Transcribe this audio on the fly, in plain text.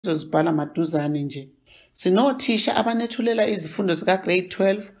zozibhala maduzane nje. Sinothisha abanethulela izifundo zika grade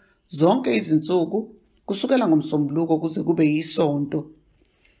 12 zonke izinsuku kusukela ngoMsombuluko kuze kube yiSonto.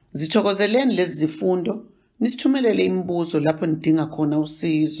 Zithokozeleni lezi zifundo, nisithumelele imibuzo lapho nidinga khona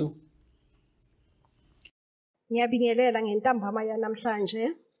usizo. Ngiyabingelela ngentambama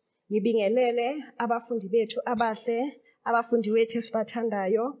yanamhlanje. Ngibingelele abafundi bethu abahle, abafundi wethu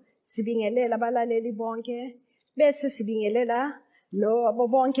esibathandayo, sibingelela abalaleli bonke, bese sibingelela lo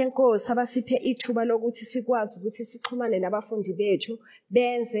bonke Nkosi abasiphe ithuba lokuthi sikwazi ukuthi sixhumane nabafundi bethu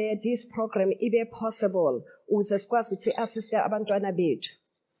benze this program ibe possible ukuze sikwazi ukuthi assist abantwana bethu.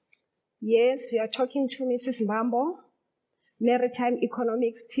 Yes, we are talking to Mrs. Mbambo, Maritime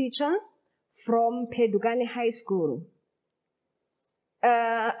Economics teacher from Pedugani High School.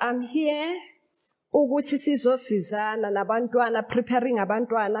 I'm here ukuthi sizosizana nabantwana, preparing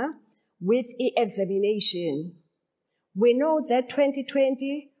abantwana with examination. We know that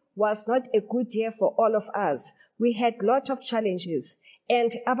 2020 was not a good year for all of us. We had a lot of challenges,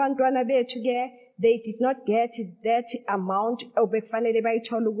 and abantwana bethu ke they did not get that amount obekufanele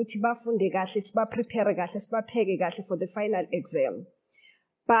bayithola ukuthi bafunde kahle, sibaprepare kahle, sibapheke kahle for the final exam.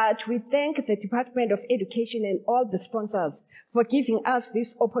 But we thank the Department of Education and all the sponsors for giving us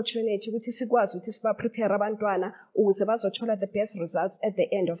this opportunity ukuthi sikwazi ukuthi sibaprepare abantwana ukuze bazothola the best results at the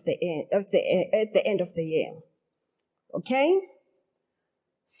end of the year. Okay?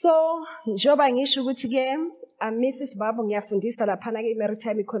 So, njoba ngisho ukuthi ke Mrs. Babu ngiyafundisa laphana ke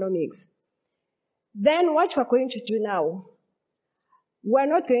Maritime Economics. Then what we're going to do now, we're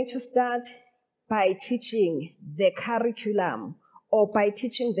not going to start by teaching the curriculum or by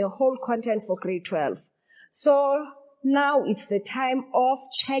teaching the whole content for grade 12. So now it's the time of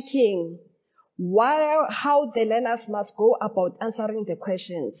checking how the learners must go about answering the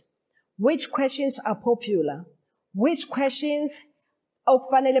questions. Which questions are popular? Which questions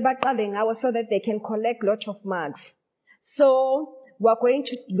okufanele baqale ngawo so that they can collect lots of marks. So we're going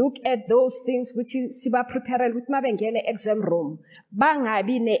to look at those things which siba prepare with mabengene exam room.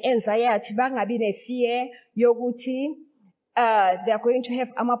 Bangabi ne anxiety, bangabi ne fear yokuthi they are going to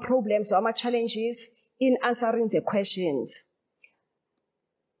have problems or challenges in answering the questions.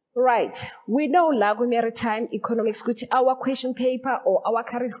 Right. We know Lago Maritime Economics, which our question paper or our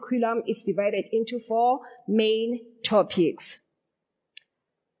curriculum is divided into 4 main topics.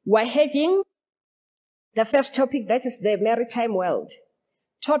 We're having the first topic, that is the maritime world.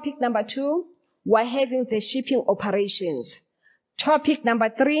 Topic number 2, we're having the shipping operations. Topic number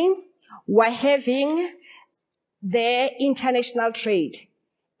 3, we're having the international trade.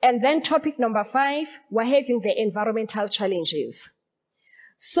 And then topic number 5, we're having the environmental challenges.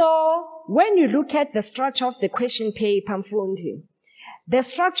 So when you look at the structure of the question paper, Mfundi, the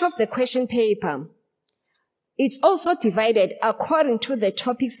structure of the question paper, it's also divided according to the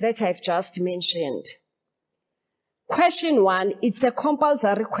topics that I've just mentioned. Question 1, it's a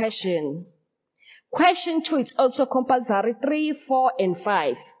compulsory question. Question 2, it's also compulsory, 3, 4, and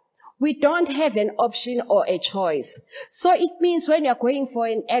 5. We don't have an option or a choice. So it means when you're going for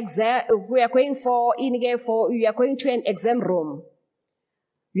an exam, you are going to an exam room,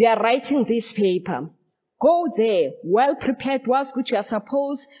 you are writing this paper. Go there, well prepared, which you are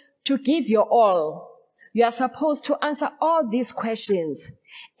supposed to give your all. You are supposed to answer all these questions.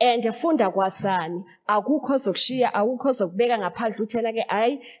 And funda kwasani, akukho zokushiya, akukho zokubeka ngaphandle uthena ke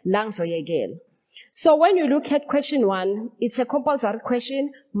ayi la ngizoyekela. So when you look at question 1, it's a compulsory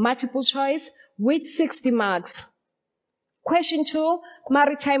question, multiple choice with 60 marks. Question 2,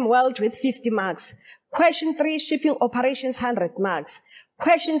 maritime world with 50 marks. Question 3, shipping operations, 100 marks.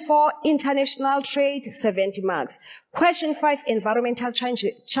 Question 4, international trade, 70 marks. Question 5, environmental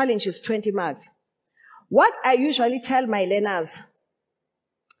challenges, 20 marks. What I usually tell my learners,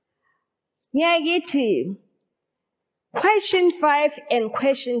 question 5 and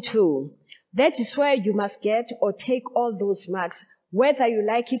question 2, that is where you must get or take all those marks. Whether you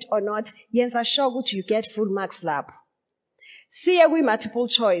like it or not, yenza sure ukuthi you get full marks lapho. Siya kwi multiple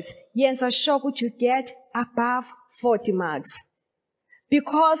choice, yenza sure ukuthi you get above 40 marks.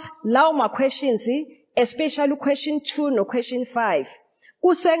 Because lawo ma questions, especially question 2 no question 5,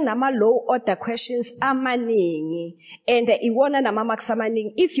 kusuke nama low order questions amaningi, and iwona nama marks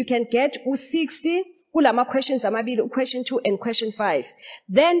amaningi. If you can get 60 kulama questions amabili, question 2 and question 5,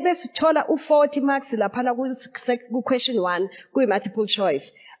 then bese uthola 40 marks laphana ku question 1 kuyi multiple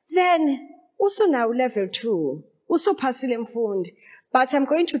choice, then uso now level 2 uso passile mfundi. But I'm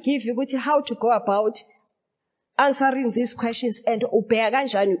going to give you how to go about answering these questions and ubheka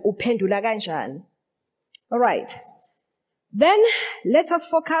kanjani uphendula kanjani. All right. Then let us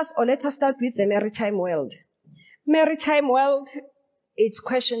focus, or let us start with the maritime world. Maritime world it's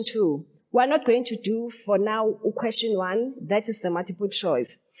question 2. We're not going to do for now question 1, that is the multiple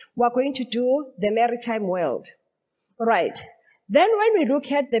choice. We're going to do the maritime world. Right. Then when we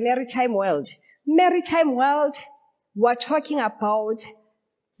look at the maritime world, we're talking about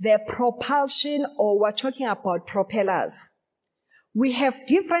the propulsion, or we're talking about propellers. We have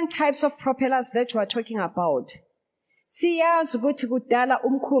different types of propellers that we're talking about. Siyazi ukuthi kudala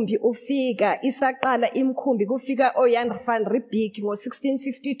umkhumbi ufika, isaqala imkhumbi kufika oYan van Riebeeck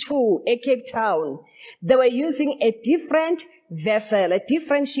ngo-1652 eCape Town. They were using a different vessel, a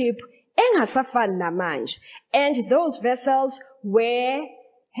different ship, engasafani namanje. And those vessels were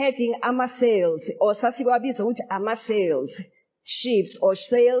having sails, or sasikwabiza ukuthi sails, ships or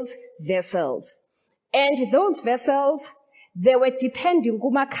sails vessels. And those vessels, they were depending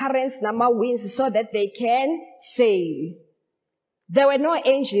kuma currents nama winds so that they can sail. There were no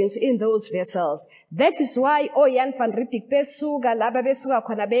engines in those vessels. That is why oYan van Riebeeck besuka laba besuka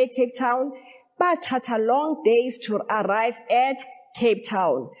khona be Cape Town bathatha long days to arrive at Cape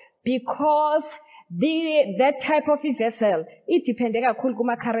Town, because that type of a vessel, it depended kakhulu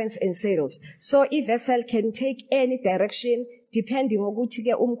kuma currents and sails. So a vessel can take any direction depending ukuthi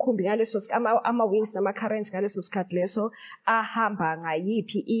ke umkhumbi ngaleso ama winds nama currents ngaleso sikhathi leso ahamba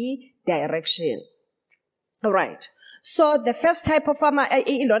ngayiphi direction. All right. So the first type of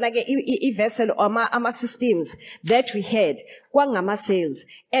vessel or ama systems that we had kwangama sails,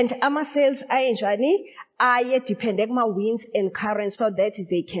 and ama sails ayenjani aye depende kuma winds and currents so that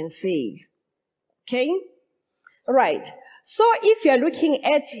they can sail. Okay? Right. So if you're looking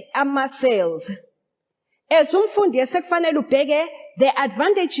at ama sails, as umfundi esekufanele ubheke the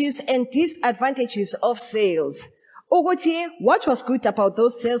advantages and disadvantages of sails. Ukuthi, what was good about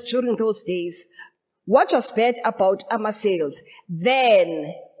those sails during those days? What was bad about ama sails?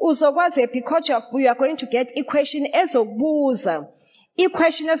 Then, uzokwazi because we are going to get equation ezokubuza.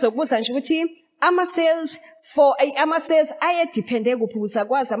 Equation ezokubuza nje ukuthi ama sails aye depende kuphi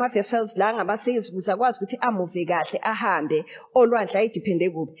uzakwazi ama vessels la ngama sails uzakwazi ukuthi amove kahle ahambe olwandle aye depende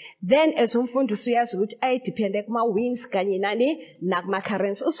kuphi. Then as umfundi usuyazi ukuthi aye depende kuma winds kanye nani nakuma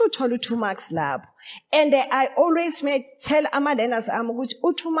currents usuthola u2 marks lapho. And I always tell ama learners ukuthi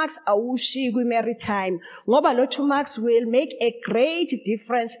u2 marks awushi kwi maritime ngoba lo 2 marks will make a great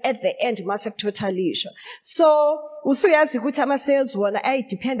difference at the end mase kutotalisha. So usuyazi ukuthi ama sails wona aye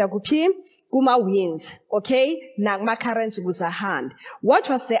dependa kuphi kuma winds, okay? Nakuma currents hand. What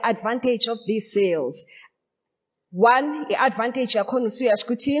was the advantage of these sails? One, the advantage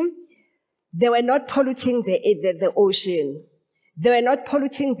they were not polluting the ocean. They were not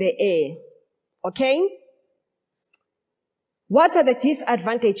polluting the air, okay? What are the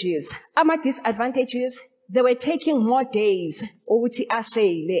disadvantages? Ama disadvantages, they were taking more days ukuthi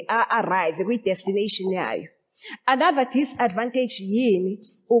asele arrive with destination yayo. Another disadvantage yini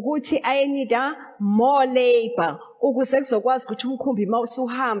ukuthi ayenida more labor ukuze kuzokwazi ukuthi umkhumbi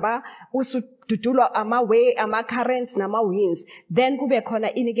mawusuhamba usududulwa ama currents nama winds, then kube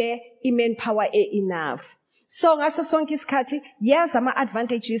khona inike manpower enough. So ngaso sonke isikhathi yes ama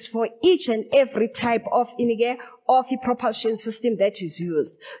advantages for each and every type of a propulsion system that is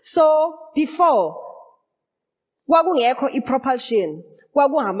used. So before kwakungekho i-propulsion,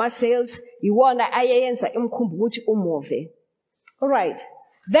 kwakungama sails iwona ayenza umkhumbi ukuthi umove. All right.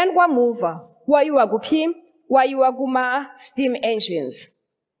 Then kwamuva kwayiwa kuphi? Kwayiwa kuma steam engines.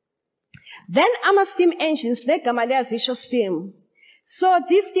 Then ama steam engines legama liyazisho steam. So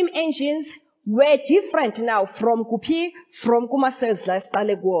these steam engines were different now from kuphi? From kuma sails la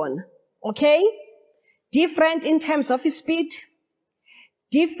siqale kuwona. Okay? Different in terms of speed,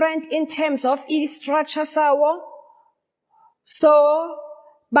 different in terms of structure sawo. So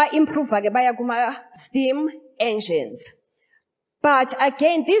ba improve ke baya kuma steam engines. But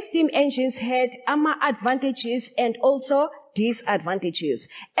again, these steam engines had ama advantages and also disadvantages.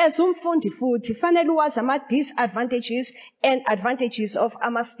 As umfundi futhi fanele wazi ama disadvantages and advantages of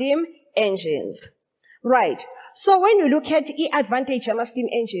ama steam engines. Right. So when you look at the advantage ama steam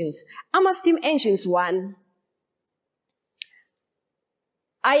engines one,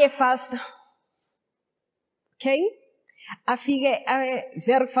 aye fast. Okay? Afike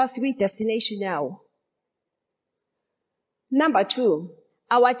very fast with destination now. Number 2,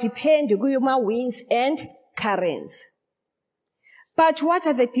 our depend kuyuma winds and currents. But what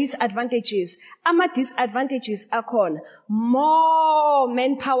are the disadvantages? Ama disadvantages akhona. More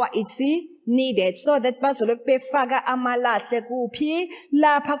manpower it's needed so that bazoloku befaka amalahle kuphi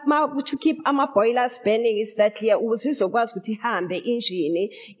lapha to keep ama boilers burning is that here uzizokwazi ukuthi ihambe engine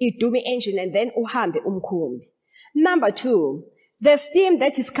idume engine and then uhambe umkhumbi. Number 2, the steam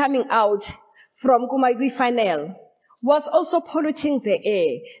that is coming out from kuma funnel was also polluting the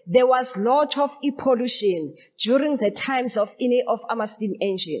air. There was lot of pollution during the times of our steam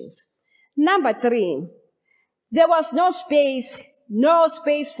engines. Number 3, there was no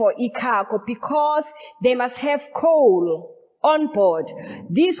space for cargo because they must have coal on board.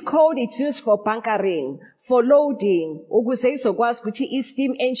 This coal is used for bunkering, for loading, ukuze izokwazi ukuthi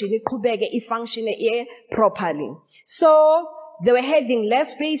steam engine iqhubeke function properly. So they were having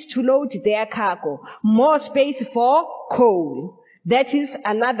less space to load their cargo, more space for coal. That is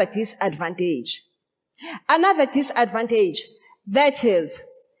another disadvantage. Another disadvantage, that is,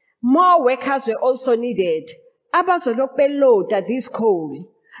 more workers were also needed. Abazolokhu load this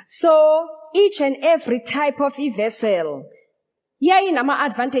coal. So each and every type of vessel,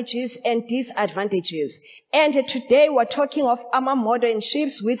 advantages and disadvantages. And today we're talking of modern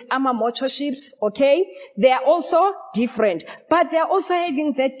ships with motor ships, okay? They are also different, but they're also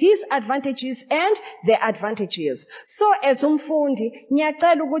having the disadvantages and the advantages. So as umfundi,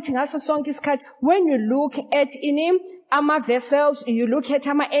 ngiyacela ukuthi ngaso sonke isikhathi, when you look at vessels, you look at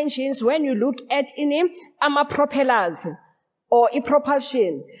engines, when you look at propellers or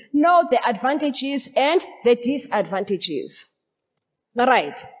propulsion, know the advantages and the disadvantages. All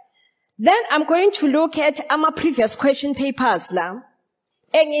right. Then I'm going to look at previous question papers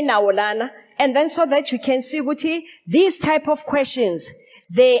and then so that you can see these type of questions,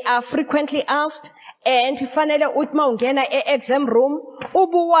 they are frequently asked, and finally utma ungena exam room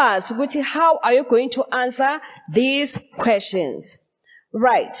ubuwazi how are you going to answer these questions.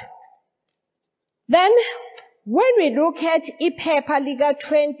 Right. Then when we look at iPaper Liga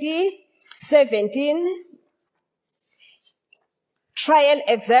 2017 trial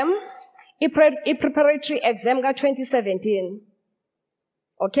exam, preparatory exam 2017.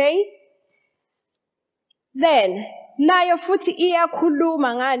 Okay? Then, nayo futhi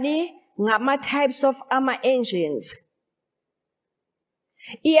iyakhuluma ngani types of engines.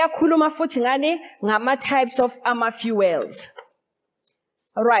 Iyakhuluma futhi ngani types of fuels.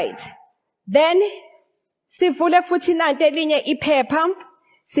 Right. Then, sivule futhi nanti elinye iphepha,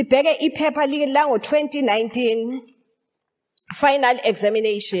 sibheke iphepha lango 2019. Final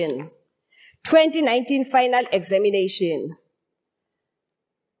examination. 2019 final examination.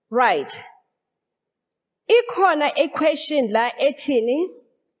 Right. Ikhona a question la ethini.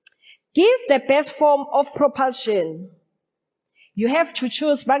 Give the best form of propulsion. You have to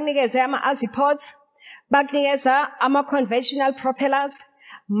choose bagnikeza azipods, bagnikeza conventional propellers,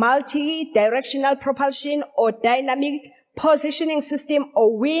 multi-directional propulsion or dynamic positioning system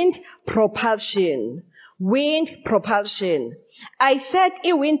or wind propulsion. Wind propulsion. I said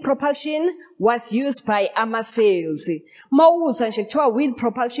wind propulsion was used by sails. Mawuzwa nje kuthiwa wind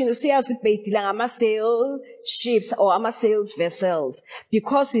propulsion usuyazi ukuthi beyidila sail ships or sails vessels,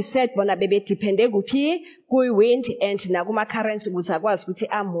 because we said bona bebedepende kuphi wind and nakuma currents ukuze akwazi ukuthi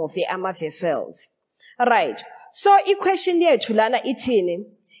amove vessels. Right. So question yethu lana ithini?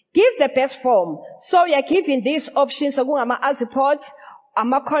 Give the best form. So we are giving these options okungama azipods,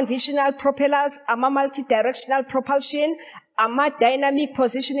 conventional propellers, multi-directional propulsion, dynamic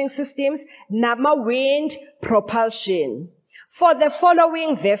positioning systems, wind propulsion. For the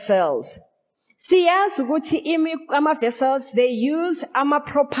following vessels, siyazi ukuthi vessels, they use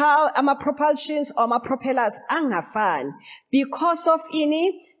propulsions or propellers angafani because of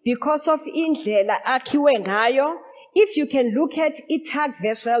indlela akhiwe ngayo. If you can look at tug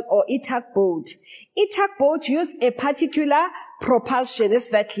vessel or tug boat use a particular propulsion, is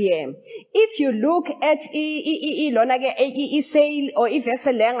that clear? If you look at sail or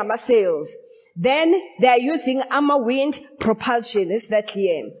vessel sails, then they are using wind propulsion, is that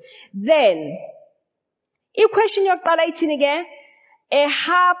clear? Then, question yokuqala ithini ke? A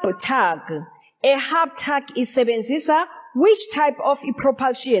hub tug isebenzisa which type of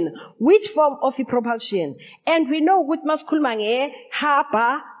propulsion? Which form of propulsion? And we know what masikhuluma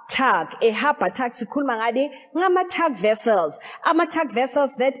harbor tug. A harbor tug sikhuluma ngani tug vessels. Tug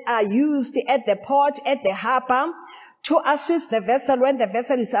vessels that are used at the port, at the harbor, to assist the vessel when the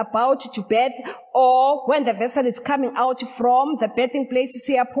vessel is about to berth or when the vessel is coming out from the berthing place,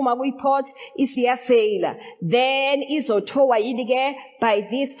 isiyaphuma kwi-port, isiyasail. Then izotowa yini by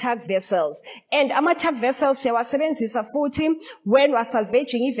these tug vessels. And tug vessels siyawasebenzisa futhi when we're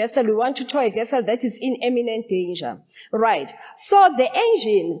salvaging a vessel, we want to tow a vessel that is in imminent danger. Right. So the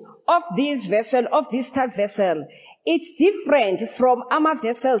engine of this tug vessel, It's different from ama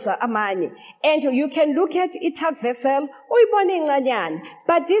vessels amanye. And you can look at a tug vessel,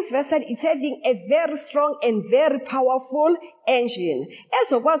 but this vessel is having a very strong and very powerful engine.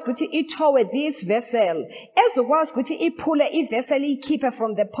 Ezokwazi ukuthi itowe this vessel. Ezokwazi ukuthi iphule ivessel ikhiphe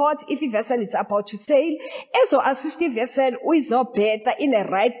from the port if the vessel is about to sail. Ezo assist the vessel uyizobhetha in the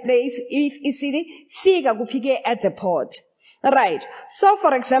right place if isili fika kuphike at the port. Right. So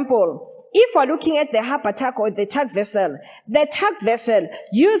for example, if we're looking at the harbor tug or the tug vessel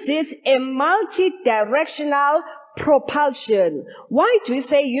uses a multi-directional propulsion. Why do we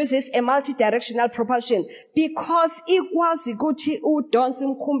say uses a multi-directional propulsion? Because ikwazi ukuthi udonse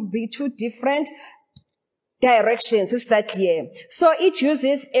umkhumbi two different directions. Is that clear? So it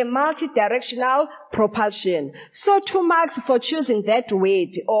uses a multi-directional propulsion. So 2 marks for choosing that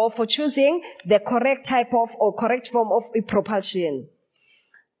weight or for choosing the correct type of or correct form of a propulsion.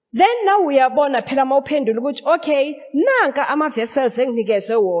 Then now we are born a pilamopendul, which okay, nanka ama vessels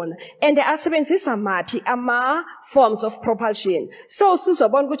engnikezwe wona, and the asebenzisa maphi ama forms of propulsion. So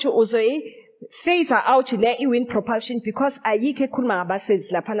susobona ukuthi uzoyi phase out le i-wind propulsion because ayikho ekhuluma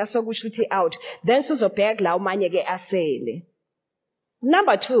ngabasails laphana sokusho ukuthi out. Then suzobheka la umanye ke asele.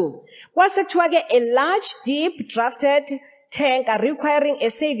 Number 2, kwasekuthiwa ke a large deep drafted tanker requiring a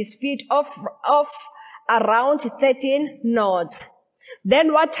service speed of around 13 knots.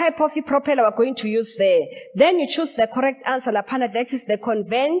 Then what type of propeller we're going to use there? Then you choose the correct answer, lapana, that is the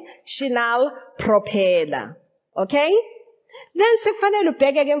conventional propeller. Okay? Then sekufanele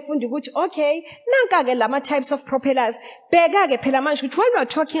ubheke ke mfundi ukuthi okay, nanka ke lama types of propellers. Bheka ke phela manje ukuthi when we are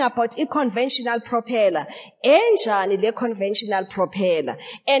talking about a conventional propeller, enjani le conventional propeller?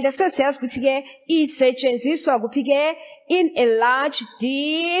 And sesiyazi ukuthi ke isetshenziswa kuphi ke in a large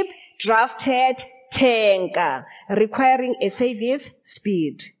deep drafted tanker requiring a service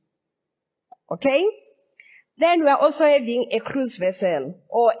speed. Okay? Then we are also having a cruise vessel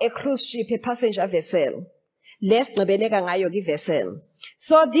or a cruise ship, a passenger vessel. Let's nobeleka ngayo ki vessel.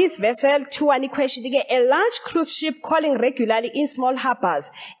 So this vessel, to an question, a large cruise ship calling regularly in small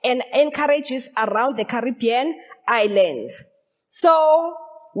harbors and anchorages around the Caribbean islands. So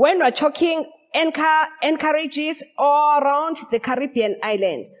when we're talking anchorages all around the Caribbean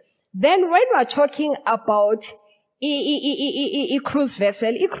island, then when we're talking about a cruise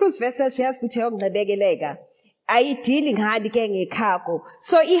vessel siyas ukuthi yokuncibekeleka ayidealing hard ke ngecargo,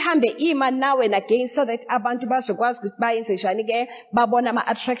 so ihambe ima now and again so that abantu bazokwazi ukuthi bayenze njani ke babona ama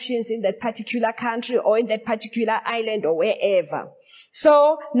attractions in that particular country or in that particular island or wherever.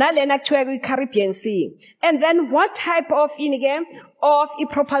 So nalena kuthiwa kwi-Caribbean Sea. And then what type of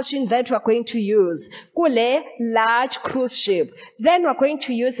propulsion that we're going to use? Kule large cruise ship. Then we're going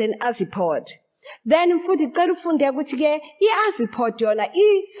to use an azipod. Then mfundi cela ufunde ukuthi ke i-azipod yona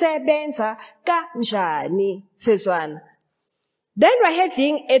isebenza kanjani sezwana. Then we're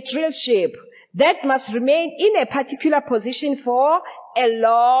having a drill ship that must remain in a particular position for a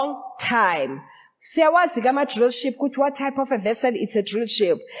long time. Siyawazi kama drill ship ukuthi what type of a vessel is a drill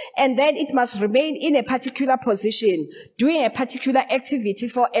ship, and then it must remain in a particular position doing a particular activity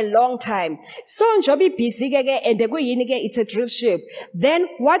for a long time. So njobi busy ke and kuyini ke it's a drill ship. Then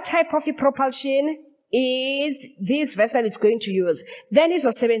what type of propulsion is this vessel is going to use? Then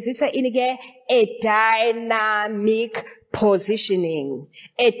izosebenzisa ini ke a dynamic positioning.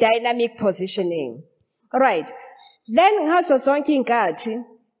 A dynamic positioning. Right. Then ngazo zonke inkathi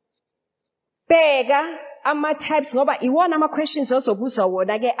bheka ama types ngoba iwona ama questions ozobuza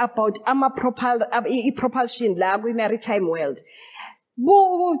wona ke about ama propulsion la kwi maritime world.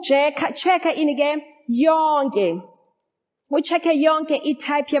 Checka ini ke yonke. Uchecke yonke I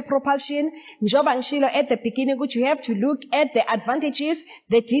type ya propulsion. Njoba ngishilo at the beginning ukuthi you have to look at the advantages,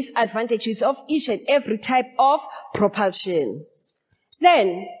 the disadvantages of each and every type of propulsion.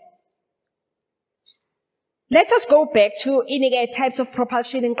 Then let us go back to inike types of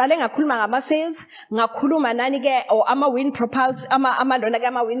propulsion. Ngiqale ngakhuluma ngama sails, ngakhuluma nani ke or ama wind propulsions,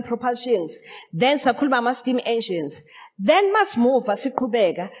 ama wind propulsions. Then sakhuluma ama steam engines. Then must move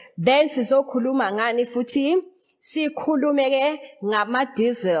asiqhubeka. Then sizokhuluma ngani futhi sikhulume ke ngama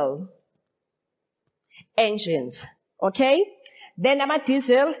diesel engines. Okay? Then ama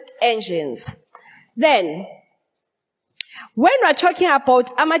diesel engines. Then when we're talking about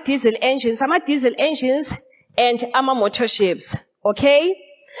ama diesel engines and ama motor ships, okay?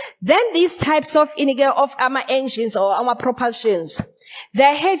 Then these types of ama engines or ama propulsions,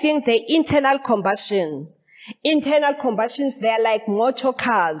 they're having the internal combustion. Internal combustions, they're like motor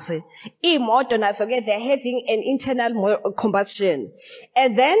cars. Imoto nazo ke, they're having an internal combustion.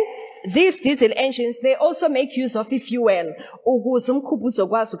 And then these diesel engines, they also make use of fuel. Ukuze umkhumbi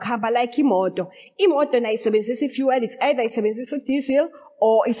uzokwazi ukuhamba like imoto. Imoto na isebenzisa fuel, it's either isebenzisa diesel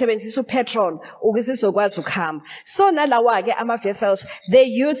or isebenzisa petrol ukuze izokwazi ukuhamba. So nalawa ke ama vessels, they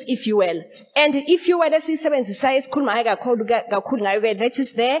use fuel. And fuel esisebenzisa esikhuluma kakhulu ngayo ke, that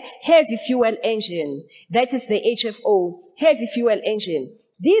is the heavy fuel engine. That is the HFO, heavy fuel engine.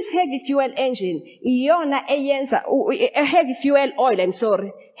 This heavy fuel engine, iyona eyenza, heavy fuel oil,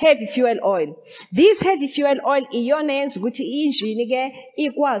 heavy fuel oil. This heavy fuel oil, iyona yenza ukuthi i-engine ke,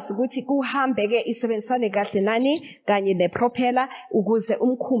 ikwazi ukuthi kuhambe ke isebenzisane kahle nani, kanye ne-propeller, ukuze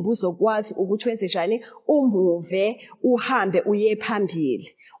umkhumbi uzokwazi ukuthi wenze njani, umuve, uhambe, uye phambili.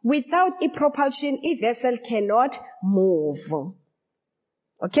 Without propulsion, a vessel cannot move.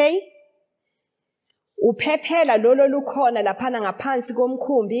 Okay? Uphephela lolo lukhona laphana ngaphansi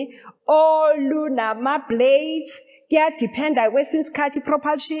komkhumbi olunama blades kuyadependa kwesinye isikhathi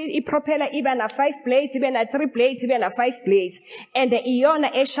propulsion ipropeller iba na 5 blades ibe na 3 blades ibe na 5 blades and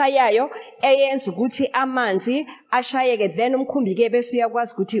iyona eshayayo eyenza ukuthi amanzi ashayeke then umkhumbi ke bese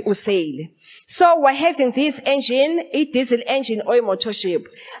uyakwazi ukuthi usail. So we're having this engine, a diesel engine or a motor ship.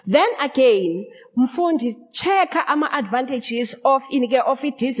 Then again, mfundi check ama advantages of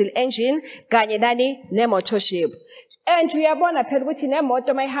a diesel engine kanye nani ne motor ship. And uyabona phela ukuthi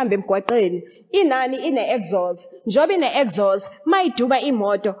nemoto mayihamba emgwaqeni inani ine exhaust njoba ine exhaust mayiduba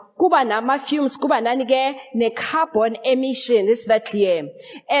imoto kuba nama fumes kuba nani ke ne carbon emission, is that clear?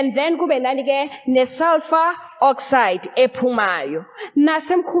 And then kube nani ke ne sulfur oxide ephumayo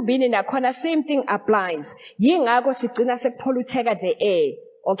nasemkhubini nakhona same thing applies. Yingakho sigcina sekupolluteka the air,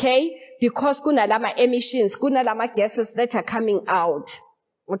 okay, because kunalama emissions kunalama gases that are coming out,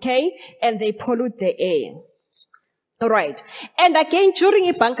 okay, and they pollute the air. All right. And again,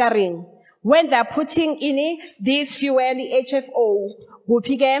 during bunkering, when they're putting in this fuel, HFO,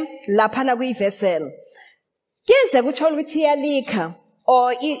 kupike lapana kwi vessel. Kenze kuthola ukuthi iyalika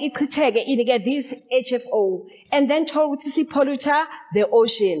or ichitheke inike this HFO, and then told to see polluter the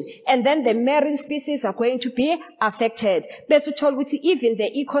ocean, and then the marine species are going to be affected. Bese told ukuthi even the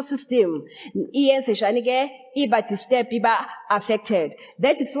ecosystem iyenze njani ke iba disturb iba affected.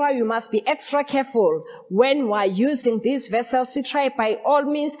 That is why you must be extra careful when we are using these vessels to try by all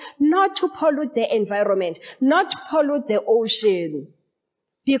means not to pollute the environment, not to pollute the ocean.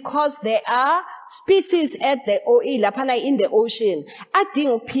 Because there are species at the lapana in the ocean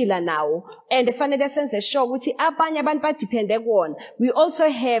adinga ukuphila nawo, and fanele senze sure ukuthi abanye abantu badepende kuwona. We also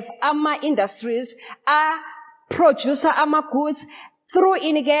have ama industries producer ama goods through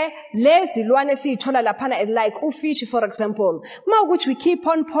inike lezi lwane siyithola laphana, like ufish for example. Mawukuthi we keep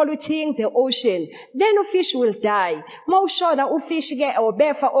on polluting the ocean, then ufish will die. Mawushoda ufish ke or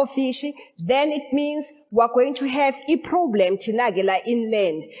befa ofish, then it means we're going to have a problem thina la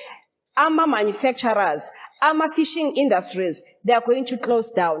inland. Ama manufacturers, ama fishing industries, they are going to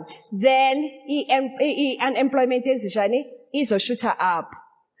close down. Then unemployment is a shooter up.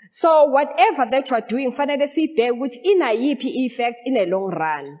 So whatever that we're doing, fanele sibheke ukuthi inayiphi effect in a long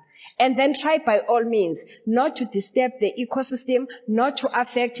run. And then try by all means not to disturb the ecosystem, not to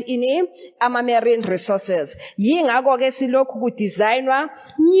affect any marine resources. Yingakho ke silokhu kudesignwa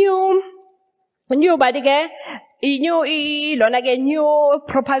new body ke lona ke new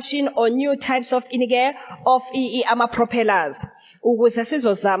propulsion or new types of ama propellers. Ukuze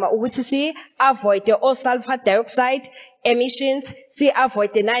sizozama ukuthi si avoid the sulfur dioxide emissions, si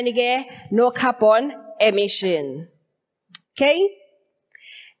avoid the nani ke no carbon emission. Okay?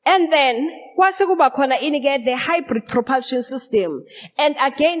 And then kwase kuba khona inike the hybrid propulsion system. And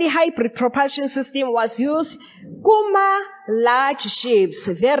again the hybrid propulsion system was used kuma large ships,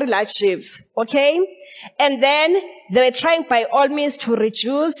 very large ships, okay? And then they were trying by all means to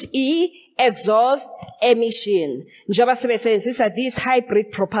reduce exhaust emission. Njoba sebenzisa this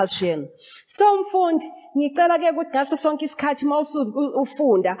hybrid propulsion. So mfundi ngicela ke ukuthi ngaso sonke isikhathi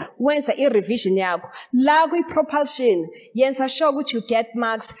ufunda wenza i-revision yakho la kwi-propulsion yenza sure ukuthi you get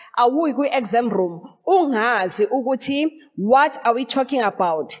marks. Awuyi kwi-exam room ungazi ukuthi what are we talking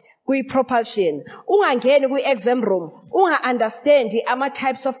about kwi-propulsion. Ungangeni kwi-exam room unga-understand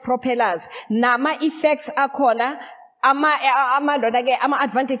ama-types of propellers nama-effects akhona, ama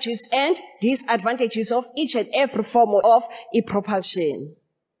advantages and disadvantages of each and every form of propulsion.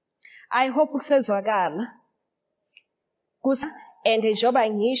 I hope kusezwakala. And njoba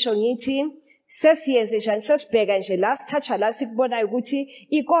ngisho ngithi sesiyenze njani sesibheka nje last touch la sikubonayo ukuthi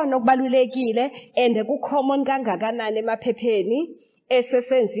ikona okubalulekile and ku common kangakanani emaphepheni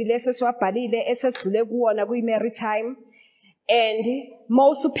esesenzile esesiwabhalile esedlule kuwona kwi-maritime, and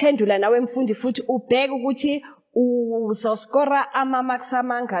mawusuphendula nawe mfundi futhi ubheke ukuthi uzoskora ama-marks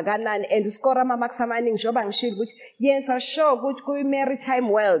amangakanani and uskora ama-marks amaningi njengoba ngishilo ukuthi yenza sure ukuthi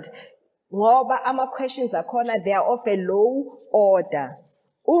kwi-maritime world ngoba ama-questions akhona they are of a low order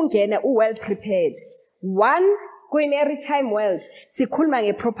ungene well prepared. One, kwi-maritime world sikhuluma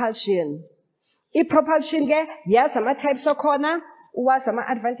nge-propulsion. I-propulsion ke yazi ama-types akhona, uwazi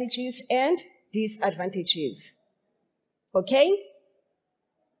ama-advantages and disadvantages. Okay?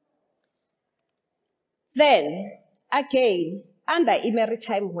 Then, again, under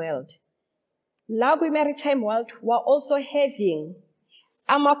i-maritime world, la kwi-maritime world, we're also having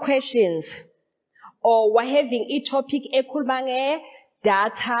ama-questions, or we're having a topic ekhuluma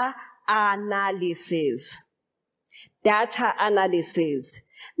nge-data analysis. Data analysis.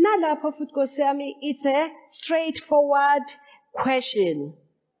 Nalapho futhi Nkosi yami, it's a straightforward question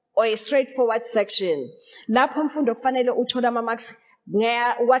or a straightforward section. Lapho mfundo kufanele uthola ama-marks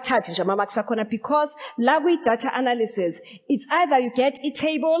wathathe nje ama-marks akhona because la kwi-data analysis, it's either you get a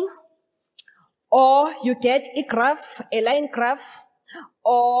table or you get a graph, a line graph,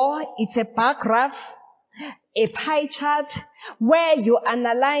 or it's a bar graph, a pie chart, where you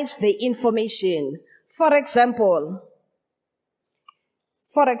analyze the information. For example,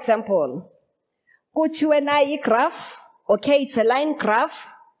 kuthiwe nayi graph, okay, it's a line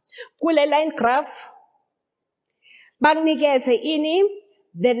graph. Kule line graph, bakunikeze ini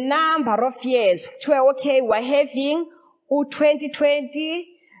the number of years. Kuthiwe okay, we're having 2020,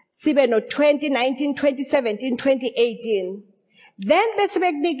 sibe no 2019, 2017, 2018. Then bese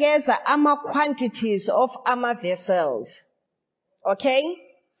bekunikeza ama quantities of ama vessels. Okay?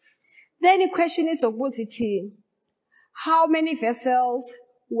 Then the question is ukuthi how many vessels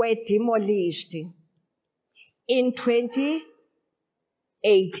were demolished in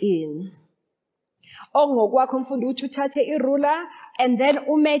 2018? Ongokwakho mfundi uthi uthathe irula and then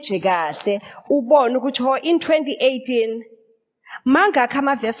umeje kahle ubone ukuthi in 2018 mangakhi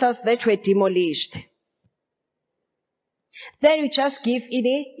ama vessels that were demolished. Then you just give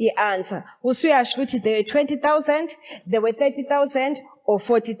the answer. Usuyasho ukuthi there were 20,000, there were 30,000 or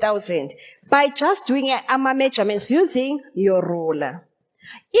 40,000 by just doing ama measurements using your ruler.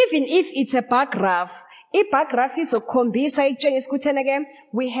 Even if it's a bar graph, a bar graph is a kombisa again.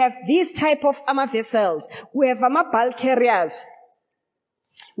 We have this type of ama vessels. We have ama bulk carriers.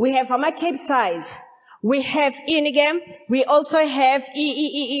 We have ama cape size. We have again. We also have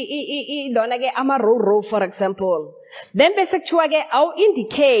ama row, for example. Then basically I'll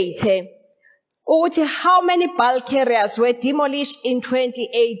indicate how many bulk carriers were demolished in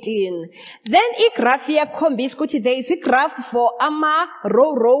 2018. Then graph here there is a graph for ama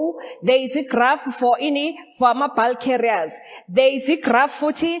row, there is a graph for ama bulk carriers. There is a graph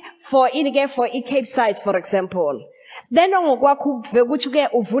for cape size, for example. Then ongokwakho ukuthi ke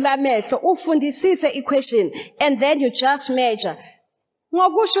uvula amehlo ufundisise equation and then you just measure.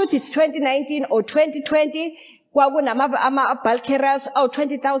 Ngokusho ukuthi it's 2019 or 2020 kwakunama ama bulk carriers or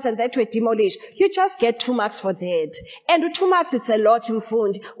 20,000 that were demolished. You just get 2 marks for that. And 2 marks it's a lot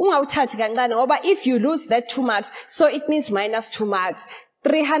mfundi. Ungawuthathi kancane ngoba if you lose that 2 marks, so it means minus 2 marks.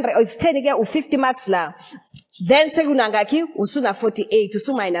 300 or it's 10 again or 50 marks la. Then sekunangaki usuna 48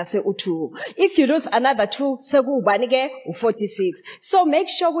 usu minus 2. If you lose another 2 sekubanike 46. So make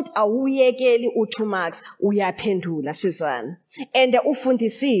sure ukuthi awuyekeli 2 marks uyaphendula sizwana and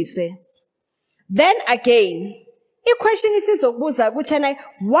ufundisise. Then again, the question is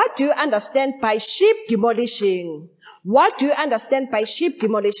what do you understand by ship demolishing? What do you understand by ship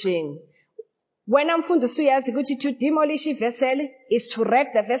demolishing? When I'm to demolish a vessel is to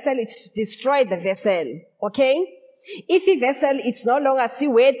wreck the vessel, it's to destroy the vessel. Okay? If a vessel is no longer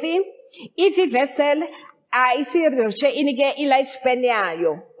seaworthy, if a vessel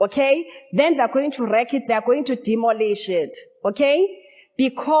okay, then they're going to wreck it, they're going to demolish it. Okay?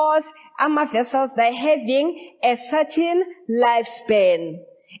 Because ama vessels, they're having a certain lifespan.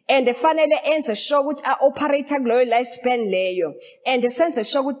 And the finally answer show with our operator glory lifespan layer. And the sensor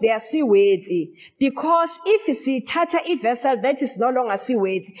show with their seaworthy. Because if you see Tata a vessel that is no longer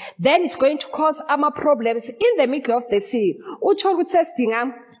seaworthy, then it's going to cause ama problems in the middle of the sea. Ucho would say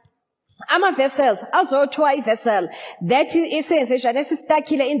ama vessels, also a vessel that is essentially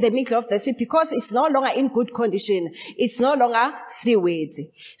stuck in the middle of the sea because it's no longer in good condition. It's no longer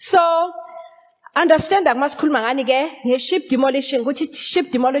seaworthy. So Understand that masikhuluma ngani ke ship demolition ukuthi ship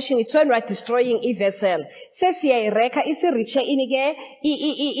demolition it's when we are destroying a vessel sesiyayireka isireach ini ke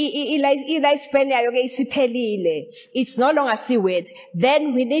lifespan yayo ke isiphelile it's no longer seaworthy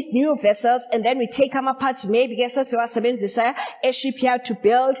then we need new vessels and then we take ama parts maybe ke sesiwasebenzisa a shipyard to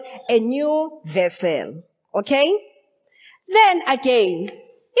build a new vessel okay then again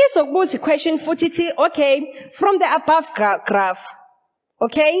izokubuza question futhi okay from the above graph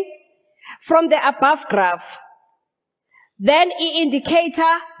okay from the above graph, then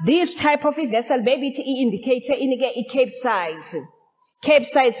indicator, this type of a vessel, maybe it indicator in a cape-size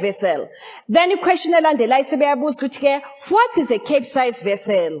vessel. Then the question what is a cape-size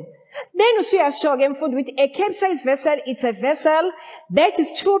vessel? Then you see a show again with a cape-size vessel, it's a vessel that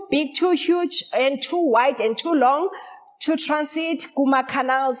is too big, too huge, and too wide and too long to transit kuma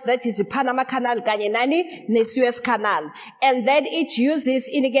canals, that is the Panama Canal, Ganyanani, the Suez Canal. And then it uses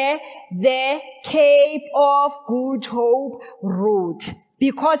the Cape of Good Hope route.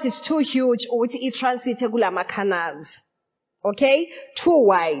 Because it's too huge, it transits Gulama canals. Okay? Too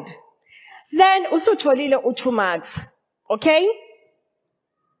wide. Then, usutolile utumax. Okay?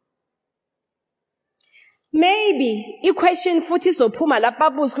 Maybe, equation footy so puma la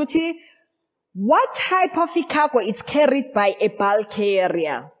babus guti. What type of a cargo is carried by a bulk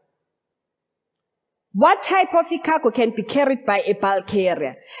carrier? What type of a cargo can be carried by a bulk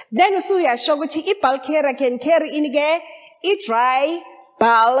carrier? Then also you are showing that a bulk carrier can carry in a dry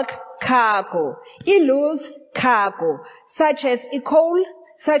bulk cargo, a loose cargo, such as a coal,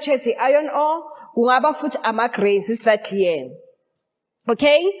 such as the iron ore, kungaba futhi ama-grains, is that clear?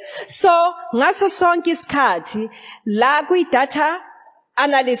 Okay? So, ngaso sonke isikhathi, la kwi-data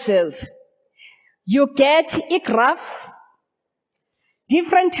analysis, you get a graph,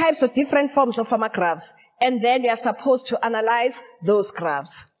 different types of different forms of graphs, and then you are supposed to analyze those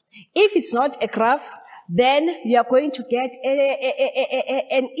graphs. If it's not a graph, then you are going to get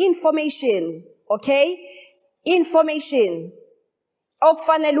an information, okay? Information.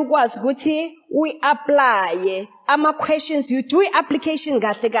 Okufanele ukwazi ukuthi we apply ama questions, you do application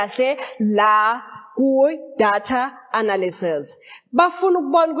kahle la data analysis. Bafuna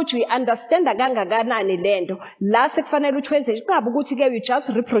ukubona ukuthi we understand kangakanani lento la sekufanele utwenze kungabe ukuthi ke you just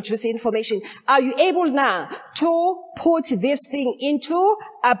reproduce information. Are you able now to put this thing into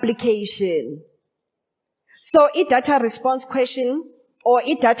application? So data response question or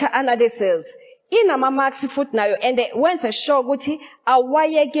data analysis inama marks futhi nayo and wenza sure ukuthi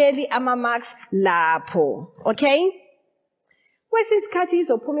awayekeli ama marks lapho. Okay? Kwesikhathi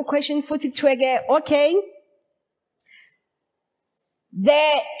izophuma question futhi kuthiweke okay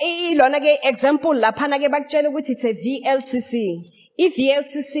ilona ke example laphana ke bakutshela ukuthi it's a VLCC.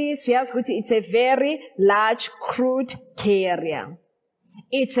 VLCC siyazi ukuthi it's a very large crude carrier.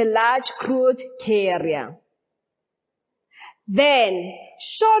 It's a large crude carrier. Then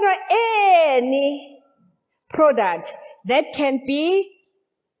show any product that can be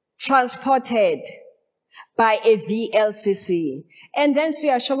transported by a VLCC. And then so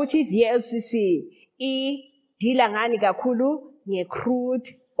you are showing VLCC deala ngani kakhulu nge-crude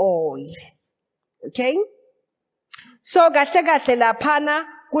oil. Okay? So kahle laphana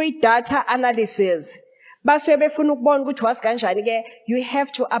kwi-data analysis. Base befuna ukubona ukuthi was kanjani ke you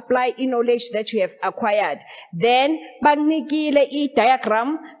have to apply knowledge that you have acquired. Then bakunikile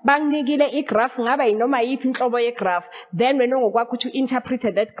i-diagram, bakunikile i-graph ngaba yinoma yiphi inhlobo ye-graph. Then wena ngokwakho ukuthi interpret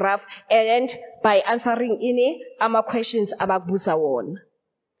that graph and by answering ama questions abakubuza wona.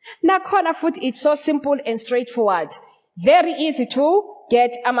 Nakhona futhi it's so simple and straightforward. Very easy to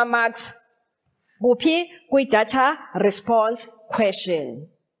get ama marks kuphi kwi-data response question.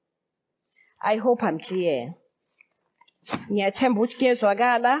 I hope I'm clear. Ngiyathemba ukuthi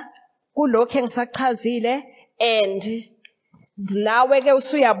kuyezwakala kulokho engisachazile and nawe ke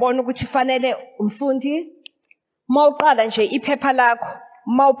usuyabona ukuthi fanele umfundi mawuqala nje iphepha lakho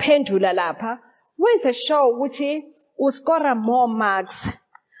mawuphendula lapha wenze sure ukuthi uscore more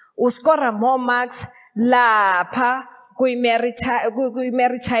marks lapha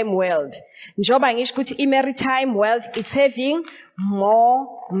kwi-maritime world. Njoba ngisho ukuthi i-maritime world it's having more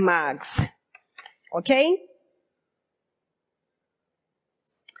marks. Okay?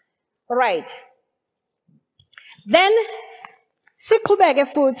 Right. Then, siqhubeke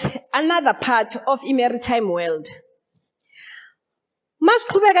futhi another part of i-maritime world.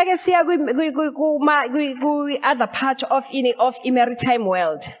 Masiqhubeka ke siya other part of i-maritime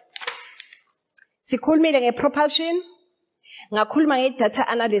world. Sikhulumile nge-propulsion, ngakhuluma nge-data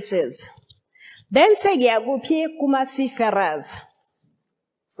analysis. Then segiya kuphi kuma-seafarers.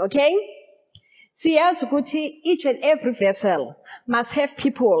 Okay? Siyazi ukuthi each and every vessel must have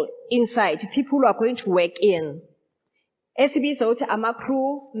people inside, people who are going to work in. Esibiza ukuthi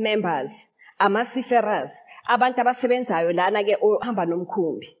ama-crew members, ama-seafarers, abantu abasebenzayo lana ke ohamba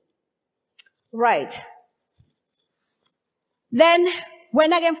nomkhumbi. Right. Then,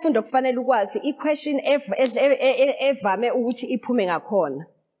 when again mfundo kufanele ukwazi, i-question evame ukuthi iphume ngakhona.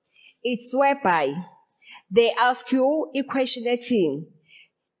 It's whereby they ask you a question ethi,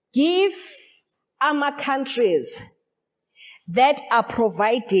 give countries that are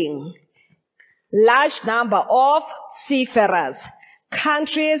providing large number of seafarers.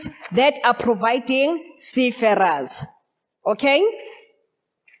 Countries that are providing seafarers. Okay?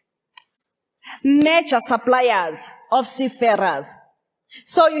 Major suppliers of seafarers.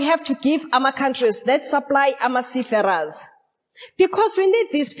 So you have to give countries that supply seafarers. Because we need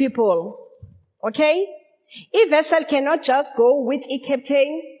these people. Okay? A vessel cannot just go with a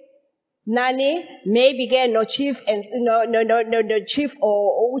captain, nani, maybe get no chief and no chief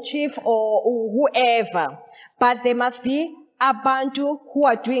or chief or whoever. But there must be abantu who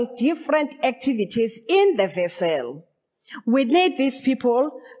are doing different activities in the vessel. We need these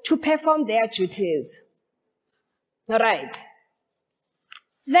people to perform their duties. All right.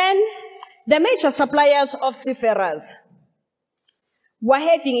 Then the major suppliers of seafarers. We're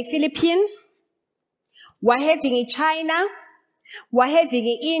having in Philippines, we're having in China, we're having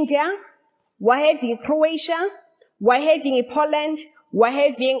in India, we're having in Croatia, we're having in Poland, we're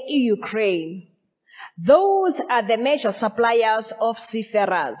having in Ukraine. Those are the major suppliers of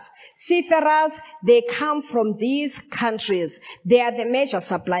seafarers. Seafarers, they come from these countries. They are the major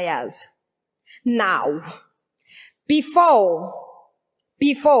suppliers. Now, before,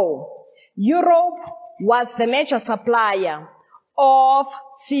 Europe was the major supplier of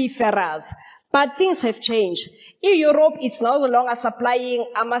seafarers. But things have changed. In Europe, it's no longer supplying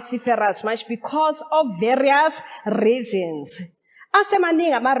seafarers much because of various reasons. Ase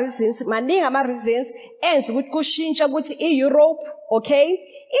maningi ama reasons, enza ukuthi kushintsha ukuthi Europe, okay,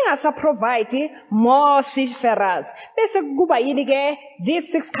 ingasa provide more seafarers. Bese kuba yini ke these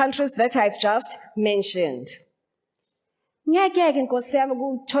 6 countries that I've just mentioned. Ngeke Nkosi yami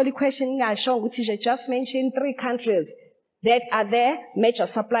ukuthola question ngingasho ukuthi nje just mention 3 countries that are the major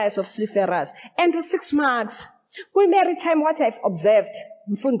suppliers of seafarers. And with 6 marks, with maritime, what I've observed,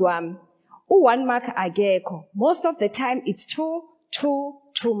 mfundo wami, 1 mark ageko. Most of the time it's 2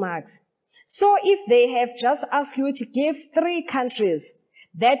 marks. So if they have just asked you to give 3 countries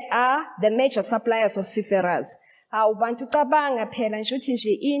that are the major suppliers of seafarers, awubantu cabanga phela nje uthi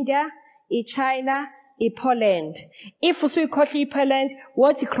nje India, China, Poland. If usuyikhohla Poland,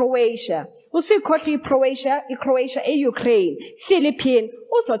 what Croatia? Usuyikhohla Croatia, Ukraine, Philippines,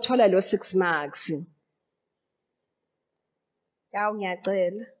 uzothola lo 6 marks. Yaw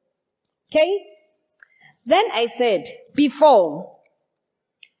ngiyacela. Okay? Then I said, before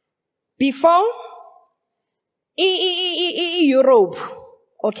Europe,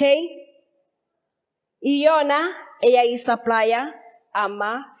 okay? Iyona eyayisupplier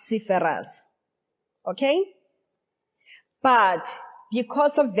seafarers. Okay? But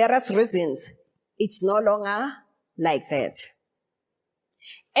because of various reasons, it's no longer like that.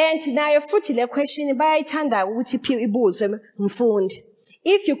 And now futhi le question bayayithanda ukuthi ibuze mfundi.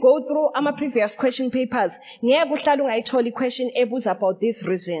 If you go through our previous question papers, ngeke uhlala ungayithola question ebuza about these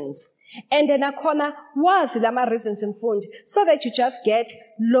reasons. And then akhona wazi lama reasons mfundi, so that you just get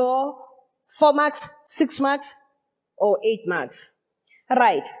low 4 marks, 6 marks, or 8 marks.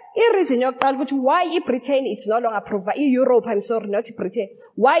 Right. The reason yokuqala ukuthi why Britain it's no longer Europe, I'm sorry, not Britain.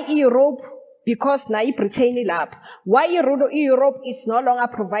 Why Europe? Because na Britain ilapha. Why Europe is no longer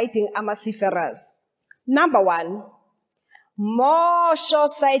providing seafarers? Number 1, more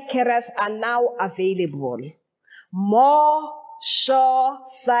shoreside carriers are now available. More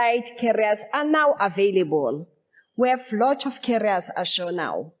shoreside carriers are now available. We have lots of carriers ashore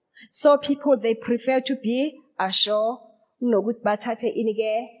now. So people, they prefer to be ashore, nokuthi bathathe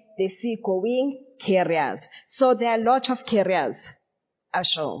inike the sea-going carriers. So there are lots of carriers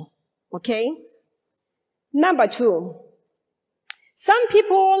ashore. Okay? Number 2, some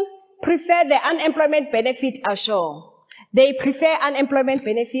people prefer the unemployment benefit ashore. They prefer unemployment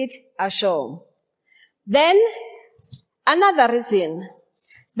benefit ashore. Then, another reason,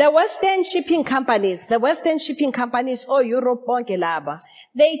 the Western shipping companies or Europe bonke laba,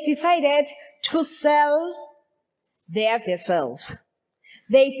 they decided to sell their vessels.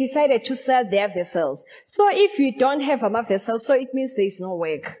 So if you don't have a vessel, so it means there is no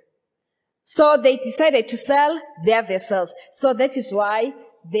work. So they decided to sell their vessels. So that is why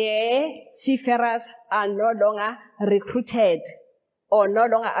the seafarers are no longer recruited. or no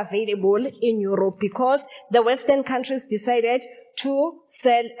longer available in Europe because the Western countries decided to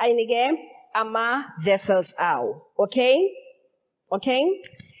sell ama vessels out. Okay? Okay?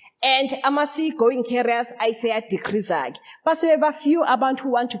 And ama sea-going carriers, I say, decrease. But we have a few abantu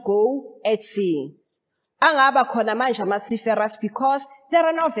who want to go at sea. Angaba khona manje ama-seafarers because there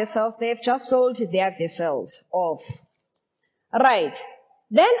are no vessels. They've just sold their vessels off. Right.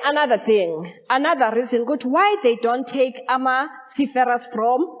 Then another thing, another reason good why they don't take seafarers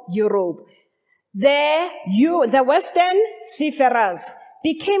from Europe. The Western seafarers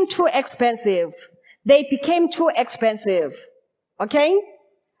became too expensive. They became too expensive. Okay?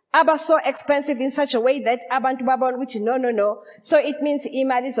 Aba so expensive in such a way that abantu babon which no. So it means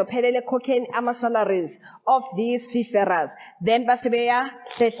imali zophelele cocaine salaries of these seafarers. Then basebeya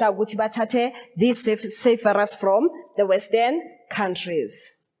thetha ukuthi bathathe these seafarers from the Western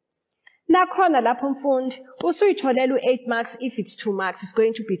countries. Nakhona lapho mfundi usuyitholela u8 marks. If it's 2 marks, it's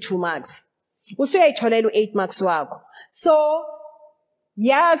going to be 2 marks. Usuyayitholela u8 marks wakho. So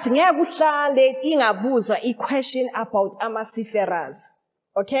yes, ngeke uhlale ingabuzwa i-question about ama-seafarers.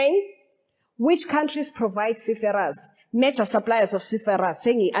 Okay? Which countries provide seafarers? Major suppliers of seafarers.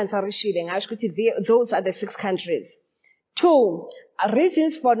 Saying answer those are the 6 countries. 2,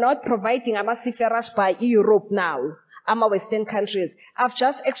 reasons for not providing seafarers by Europe now. Western countries. I've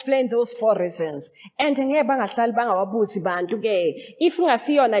just explained those 4 reasons. And if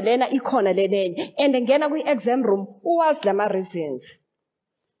ngasiyona lena ikhona lenenye and ngena kwi-exam room uwazi lama reasons.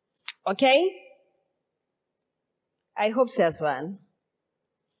 Okay? I hope siyazwana.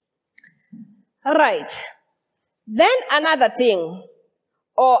 Right. Then another thing,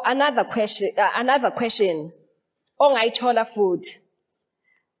 or another question, ongayithola food.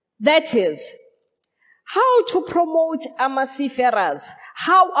 That is, how to promote seafarers.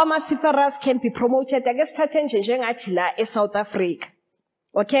 How seafarers can be promoted. I guess njengathi la eSouth Africa.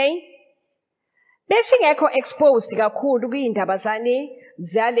 Okay? Bese ngekho exposed kakhulu kuyindaba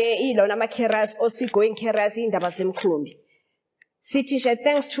zale ilona ama-carriers or sea-going carriers indaba zemkhumbi. Sithi nje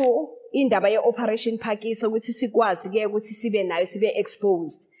thanks to indaba ye-operation Phakisa ukuthi sikwazi ke ukuthi sibe nayo sibe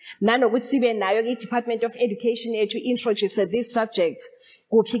exposed. Nanokuthi sibe nayo i-Department of Education yethu introduce these subjects.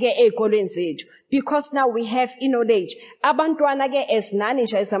 Because now we have knowledge. Abantwana ke as nani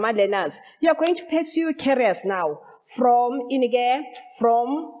nje as ama-learners, you are going to pursue careers now from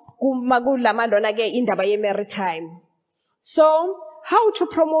kumakulama ke indaba ye-maritime. So how to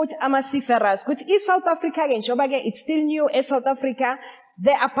promote seafarers? Good, in South Africa ke it's still new in South Africa.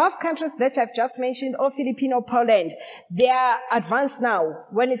 The above countries that I've just mentioned, or Filipino, Poland, they are advanced now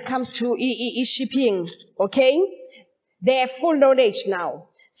when it comes to shipping. Okay. They have full knowledge now.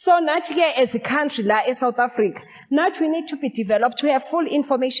 So not here as a country like in South Africa, not we need to be developed to have full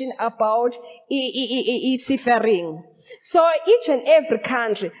information about seafaring. So each and every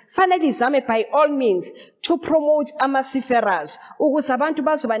country, finally, by all means, to promote seafarers. Ukuze abantu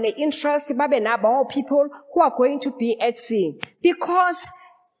bazoba ne-interest, babe nabo people who are going to be at sea. Because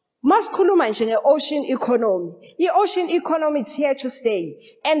masikhuluma nje nge-ocean economy. I-ocean economy is here to stay.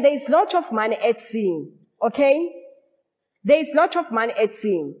 And there is a lot of money at sea. Okay? There is a lot of money at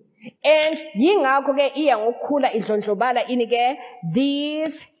sea. And yingakho ke iya ngokukhula idlondlobala inike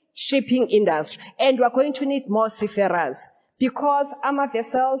this shipping industry. And we are going to need more seafarers because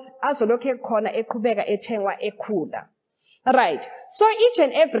vessels azolokhe khona eqhubeka ethengwa ekhula. Right. So each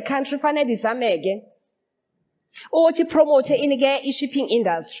and every country fanele izameke ukuthi promote inike i-shipping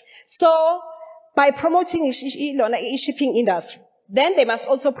industry. So by promoting i-shipping industry, then they must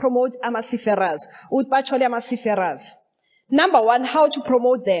also promote seafarers. Ukuthi bathole seafarers. Number 1, how to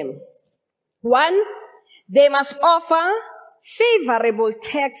promote them. 1, they must offer favorable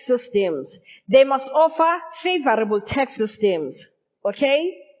tax systems. They must offer favorable tax systems.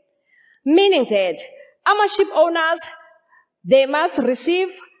 Okay? Meaning that ship owners, they must receive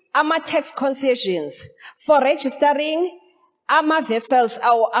tax concessions for registering vessels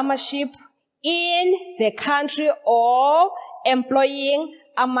or ship in the country or employing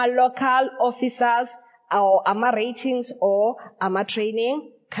local officers or ratings or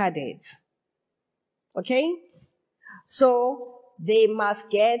training cadets. Okay? So they must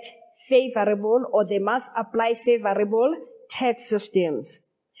get favorable or they must apply favorable tax systems.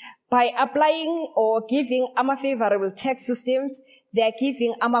 By applying or giving favorable tax systems, they are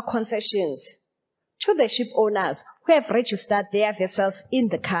giving concessions to the ship owners who have registered their vessels in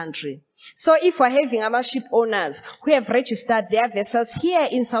the country. So if we're having ship owners who have registered their vessels here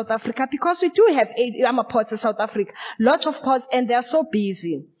in South Africa, because we do have ports in South Africa, lots of ports, and they're so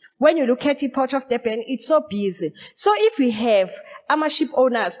busy. When you look at the Port of Durban, it's so busy. So if we have ship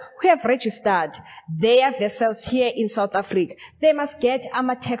owners who have registered their vessels here in South Africa, they must get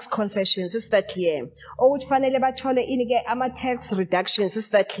tax concessions. Is that clear? Or which fanele bathole inike tax reductions. Is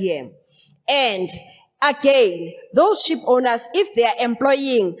that clear? And again, those ship owners, if they are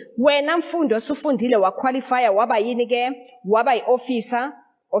employing, when mfundo sufundile wa qualifier waba yinike, waba officer,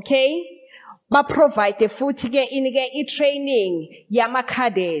 okay? Ba provide futhi ke inike i-training yama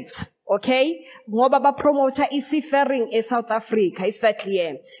cadets, okay? Ngoba ba promoter seafaring in South Africa, is that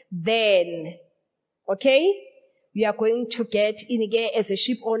clear? Then, okay, you are going to get inike as a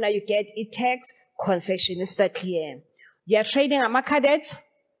ship owner, you get a tax concession, is that clear? You are training ama cadets,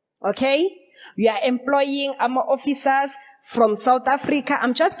 okay? You are employing ama officers from South Africa.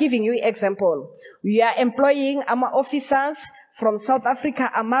 I'm just giving you an example. We are employing ama officers from South Africa,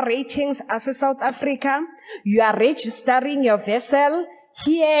 ama ratings as a South Africa. You are registering your vessel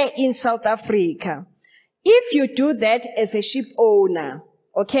here in South Africa. If you do that as a ship owner,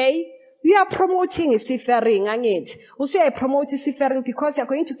 okay, you are promoting seafaring, and it. Also, I promote seafaring because you're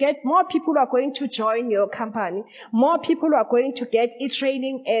going to get more people who are going to join your company, more people who are going to get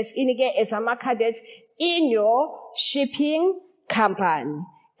training as a cadet in your shipping company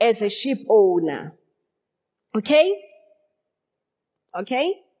as a ship owner. Okay?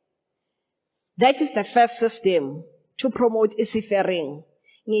 Okay? That is the first system to promote seafaring.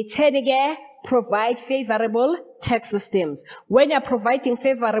 Provide favorable tax systems. When you're providing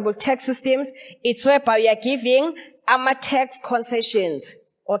favorable tax systems, it's whereby you are giving tax concessions,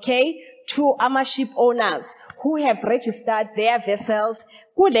 okay, to ship owners who have registered their vessels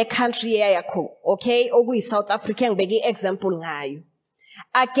kule country yakho, okay, or South African begi example ngayo.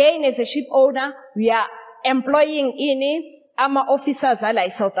 Again, as a ship owner, we are employing officers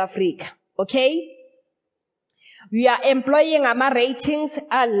like South Africa, okay? We are employing ratings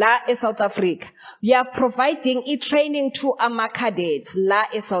la in South Africa. We are providing training to cadets la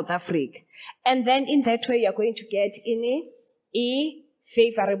in South Africa. And then in that way, you are going to get a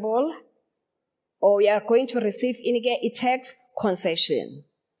favorable, or you are going to receive a tax concession.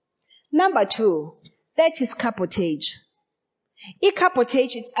 Number 2, that is cabotage.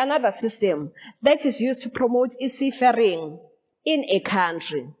 Cabotage is another system that is used to promote seafaring in a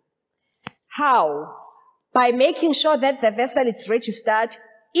country. How? By making sure that the vessel is registered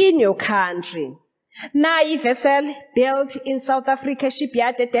in your country. Now, a vessel built in South Africa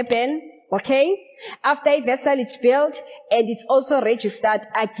shipyard at Durban, okay? After a vessel is built, and it's also registered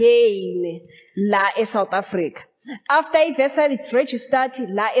again la in South Africa. After a vessel is registered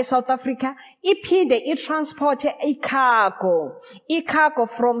la in South Africa, it transport a cargo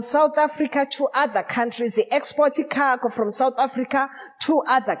from South Africa to other countries. It export cargo from South Africa to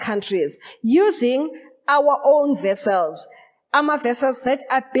other countries using our own vessels, vessels that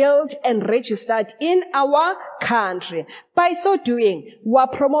are built and registered in our country. By so doing, we are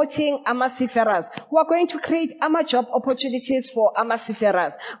promoting seafarers. We are going to create job opportunities for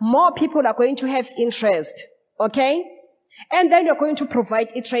seafarers. More people are going to have interest, okay? And then you're going to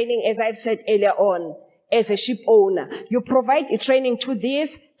provide training, as I've said earlier on, as a ship owner. You provide training to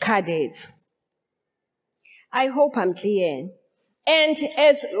these cadets. I hope I'm clear. And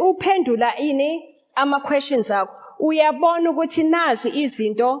as upendula questions akho uyabona ukuthi nazi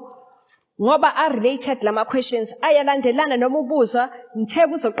izinto ngoba are related lama questions ayalandelana noma ubuza ngitheka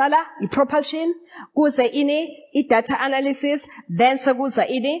uzoqala propulsion kuze data analysis then sekuza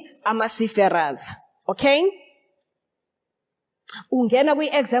seafarers, okay? Ungena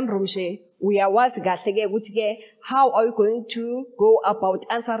kwi-exam room nje uyawazi kahle ke ukuthi ke how are you going to go about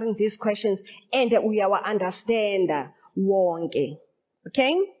answering these questions and uyawa understand wonke,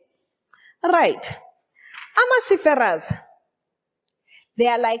 okay? Right. Seafarers, they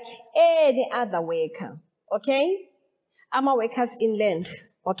are like any other worker, okay? Workers inland,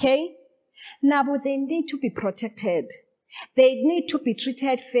 okay? Now, but they need to be protected. They need to be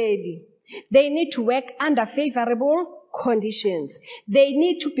treated fairly. They need to work under favorable conditions. They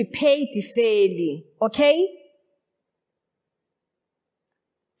need to be paid fairly, okay?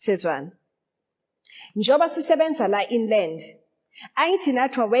 Says one. Njoba sisebenza la inland. Ain't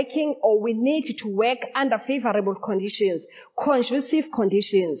not working, or we need to work under favorable conditions, conducive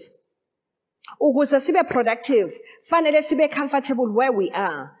conditions. Ukuze sibe productive, fanele sibe comfortable where we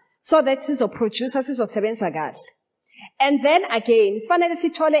are, so that sizoproduce sizosebenza kahle. And then again, fanele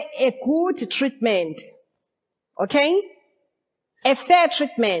sithole a good treatment, okay? A fair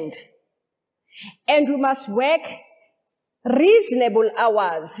treatment. And we must work reasonable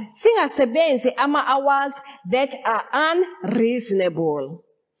hours. Singasebenzi hours that are unreasonable.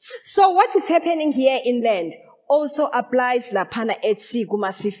 So what is happening here inland? also applies lapana at sea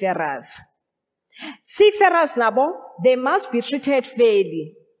kuma seafarers. Seafarers nabo, they must be treated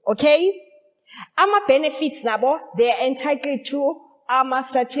fairly, okay? Ama benefits nabo, they are entitled to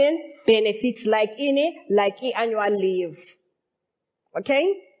certain benefits like annual leave,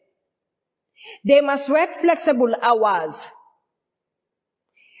 okay? They must work flexible hours.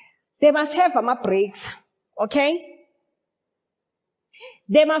 They must have breaks, okay?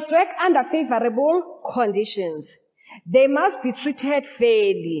 They must work under favorable conditions. They must be treated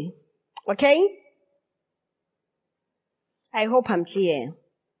fairly, okay? I hope I'm clear.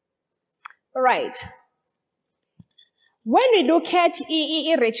 All right. When we look at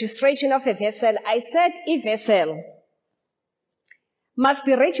registration of a vessel, I said a vessel must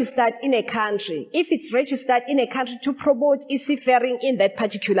be registered in a country. If it's registered in a country, to promote seafaring in that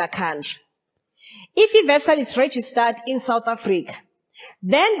particular country. If a vessel is registered in South Africa,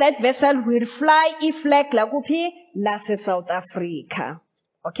 then that vessel will fly a flag la South Africa.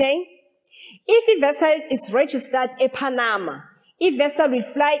 Okay? If a vessel is registered in Panama, a vessel will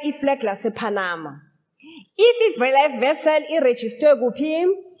fly a flag la Panama. If a vessel is registered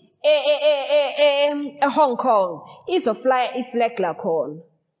in Hong Kong, is a fly a flag la Kong.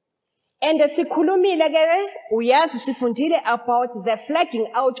 And the sikhulumile uyazi sifundile about the flagging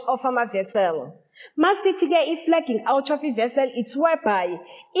out of a vessel. Masithi ke flagging out of a vessel, it's whereby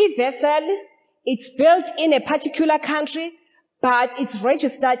a vessel, it's built in a particular country, but it's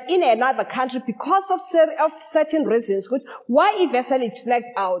registered in another country because of certain reasons. Why a vessel is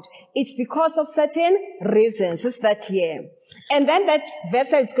flagged out? It's because of certain reasons. It's that here. And then that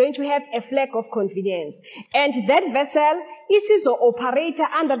vessel is going to have a flag of convenience. And that vessel is the operator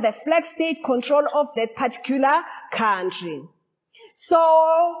under the flag state control of that particular country. So,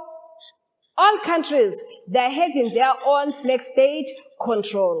 all countries, they're having their own flag state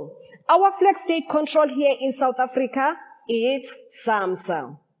control. Our flag state control here in South Africa is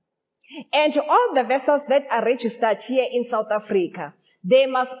SAMSA. And all the vessels that are registered here in South Africa, they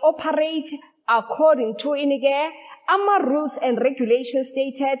must operate according to rules and regulations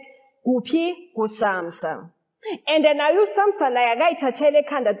stated kuphi ku SAMSA. And then I use SAMSA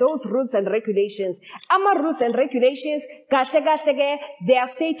na those rules and regulations. Rules and regulations they are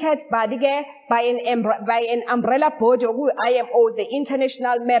stated by an umbrella body IMO, the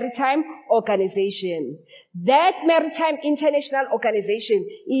International Maritime Organization. That Maritime International Organization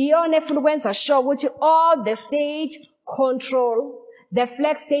influence show all the state control, the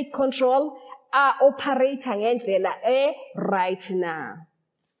flag state control are operating right now.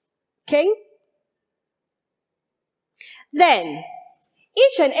 Okay? Then,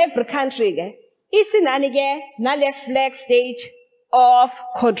 each and every country is in a flag state of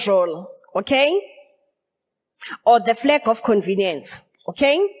control, okay? Or the flag of convenience,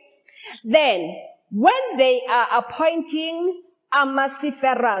 okay? Then, when they are appointing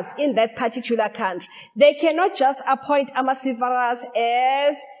seafarers in that particular country, they cannot just appoint seafarers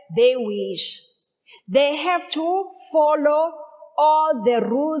as they wish. They have to follow all the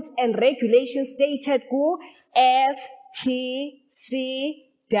rules and regulations stated as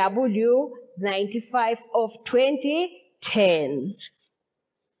STCW 95 of 2010.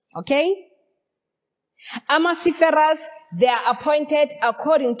 Okay? Seafarers, they are appointed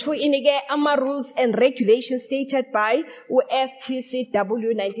according to rules and regulations stated by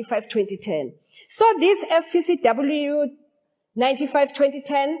STCW 95 2010. So this STCW 95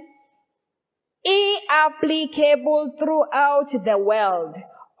 2010 is applicable throughout the world.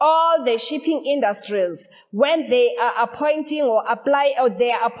 All the shipping industries, when they are appointing or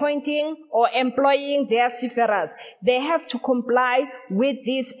they are appointing or employing their seafarers, they have to comply with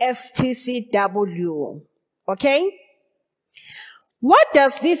this STCW. Okay? What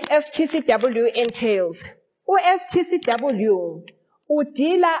does this STCW entails? STCW would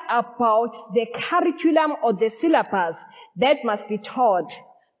deal about the curriculum or the syllabus that must be taught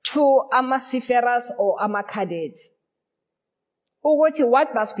to seafarers or cadets.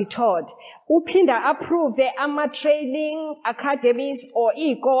 What must be taught? Upinda approve the training academies or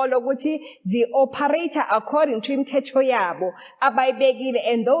the operator according to imithetho yabo abayibekile,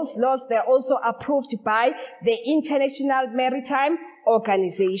 and those laws they're also approved by the International Maritime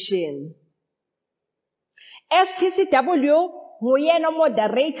Organization. STCW nguyena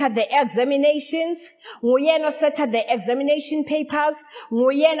moderator the examinations, nguyena setter the examination papers,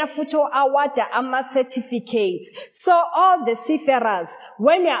 nguyena futo award certificates. So all the seafarers,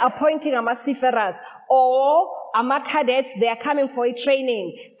 when we are appointing seafarers or cadets, they are coming for a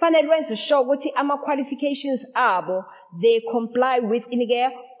training. Finally, when to show what qualifications are, they comply with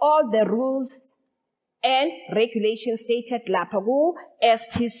all the rules and regulations stated lapagu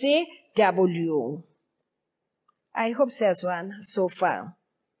STCW. I hope there's one so far.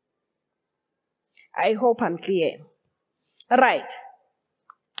 I hope I'm clear. Right.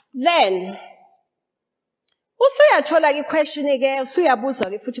 Then, usuyathola ke question ke, usuyabuzwa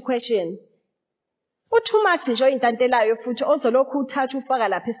ke futhi question. U2 marks nje oyintantelayo futhi ozolokhu uthatha ufaka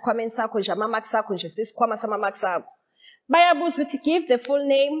lapha esikhwameni sakho nje ama-marks akho nje sisikhwama sama-marks akho. Bayabuza ukuthi give the full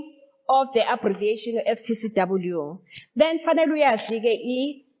name of the abbreviation STCW. Then fanele uyazi ke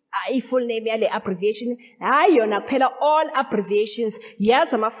i-full name yale abbreviation. Hayi yona kuphela all abbreviations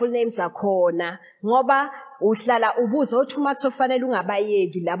yazi ama-full names akhona ngoba uhlala ubuza u2 marks ofanele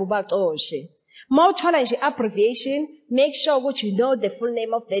ungabayeki labo bacoshe. Mawuthola nje abbreviation, make sure that you know the full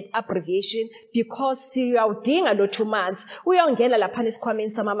name of that abbreviation because siyawudinga lo 2 marks uyongena lapha esikhwameni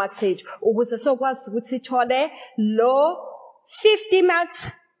sama-marks ethu ukuze sokwazi ukuthi sithole lo 50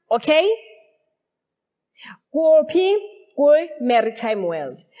 marks, okay? Kuphi ku-Maritime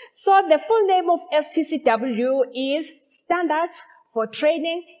World. So the full name of STCW is Standards for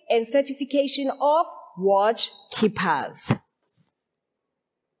Training and Certification of Watch Keepers.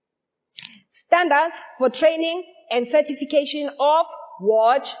 Standards for Training and Certification of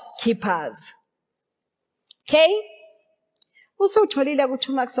Watch Keepers. Okay? Usutholile ku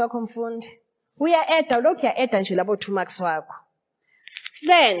 2 marks wakho mfundi. Uya-edda lokhu ya-edda nje labo 2 marks wakho.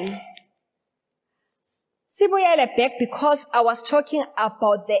 Then sibuyele back because I was talking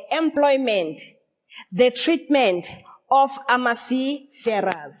about the employment, the treatment of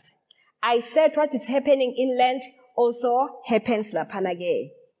ama-seafarers. I said what is happening inland also happens laphana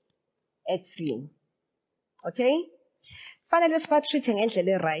ke at sea. Okay? Fanele siba-treat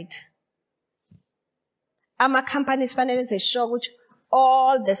ngendlela right. Ama-companies fanele enze sure ukuthi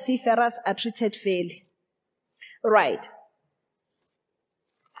all the seafarers are treated fairly. Right.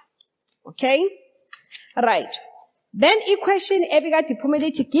 Okay? Right. Then equation ebikade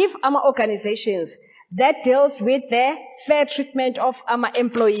iphumile to give ama organizations that deals with the fair treatment of ama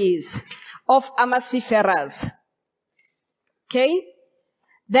employees, of ama seafarers. Okay?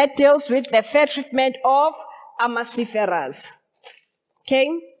 That deals with the fair treatment of ama seafarers. Okay?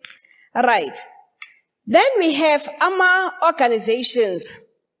 Right. Then we have ama organizations.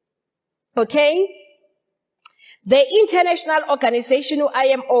 Okay? The International Organization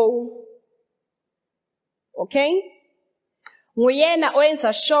IMO. Okay? Nguyena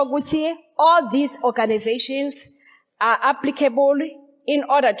oyenza sure ukuthi all these organizations are applicable in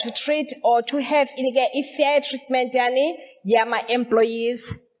order to treat or to have a fair treatment yani yama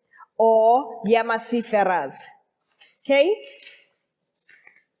employees or yama seafarers. Okay?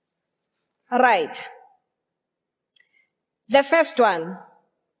 Right. The first one,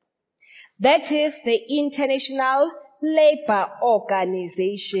 that is the International Labour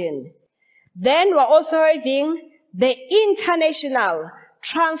Organization. Then we're also having the International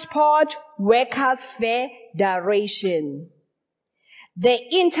Transport Workers Federation. The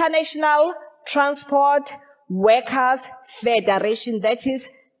International Transport Workers Federation, that is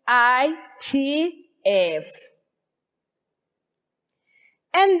ITF.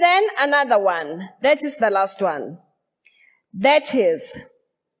 And then another one, that is the last one. That is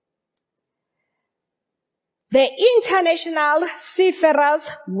the International Seafarers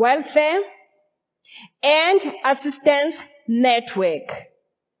Welfare and Assistance Network.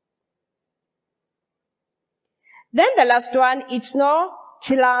 Then the last one, it's no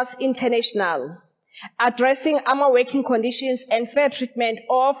TILAS International, addressing ama working conditions and fair treatment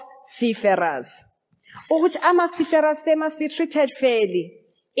of seafarers. Which ama seafarers, they must be treated fairly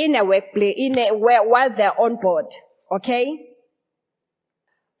in a workplace, while they're on board. Okay?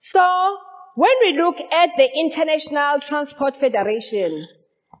 So, when we look at the International Transport Federation,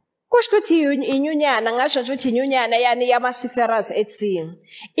 kushukuthi inyunyana ngasho nje ukuthi inyunyana yani yama seafarers at sea.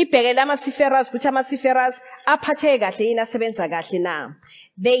 Ibhekela ama seafarers ukuthi ama seafarers aphathe kahle yini asebenza kahle na.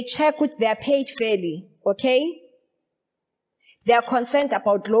 They check with their paid fairly, okay? They are concerned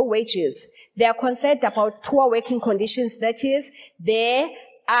about low wages. They are concerned about poor working conditions. That is the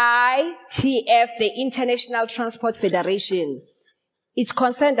ITF, the International Transport Federation. It's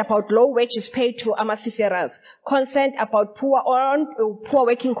concerned about low wages paid to ama seafarers, concerned about poor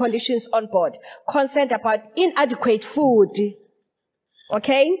working conditions on board, concerned about inadequate food,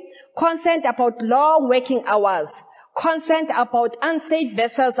 okay? Concerned about long working hours, concerned about unsafe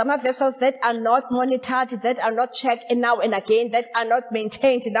vessels, ama vessels that are not monitored, that are not checked now and again, that are not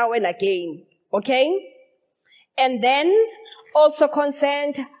maintained now and again, okay? And then also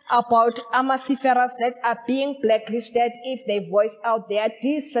concerned about ama seafarers that are being blacklisted if they voice out their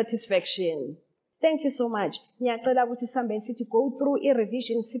dissatisfaction. Thank you so much. Ngiyacela ukuthi sihambe sithi go through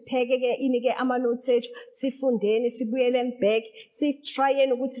i-revision, sipheke ke inike ama-notes ethu, sifundeni, sibuyeleni back,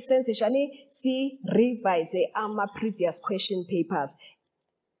 si-tryeni ukuthi senze njani, si-revise ama-previous question papers.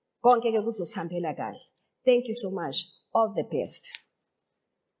 Konke ke kuzosihambela kahle. Thank you so much. All the best.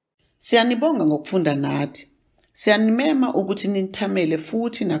 Siyanibonga ngokufunda nathi. Siyanimema ukuthi nithamele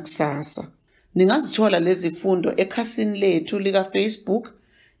futhi nakusasa. Ningazithola lezi zifundo ekhasini lethu lika Facebook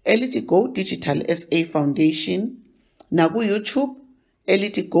elithi Go Digital SA Foundation na ku YouTube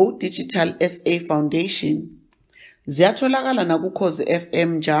elithi Go Digital SA Foundation. Ziyatholakala na ku Khosi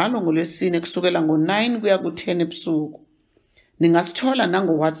FM njalo ngoLwesine kusukela ngo9 kuya ku10 ebusuku. Ningasithola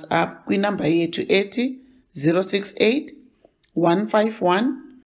nango WhatsApp kwinamba yethu ethi 068 151